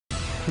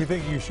We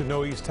think you should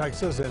know East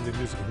Texas and the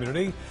music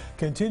community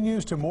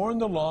continues to mourn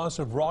the loss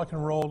of rock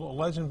and roll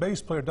legend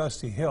bass player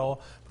Dusty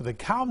Hill, with the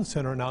Cowan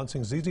Center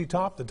announcing ZZ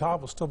Top. The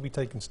Top will still be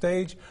taking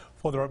stage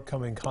for their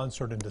upcoming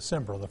concert in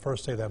December. On the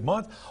first day of that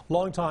month,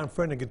 longtime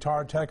friend and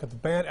guitar tech at the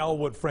band,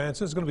 Elwood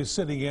Francis, is going to be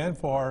sitting in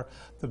for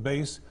the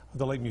bass of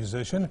the late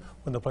musician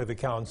when they play the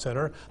Cowan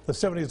Center. The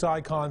 70s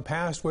icon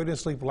passed away to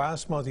sleep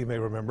last month, you may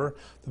remember.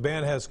 The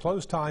band has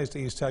close ties to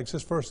East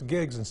Texas. First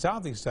gigs in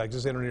Southeast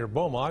Texas and near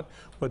Beaumont,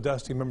 with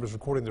Dusty members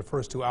recording their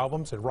first two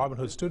albums at Robin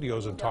Hood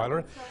Studios in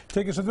Tyler.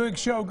 Tickets to the big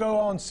show go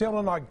on sale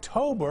in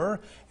October,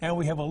 and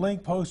we have a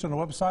link posted on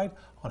the website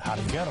on how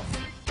to get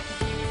them.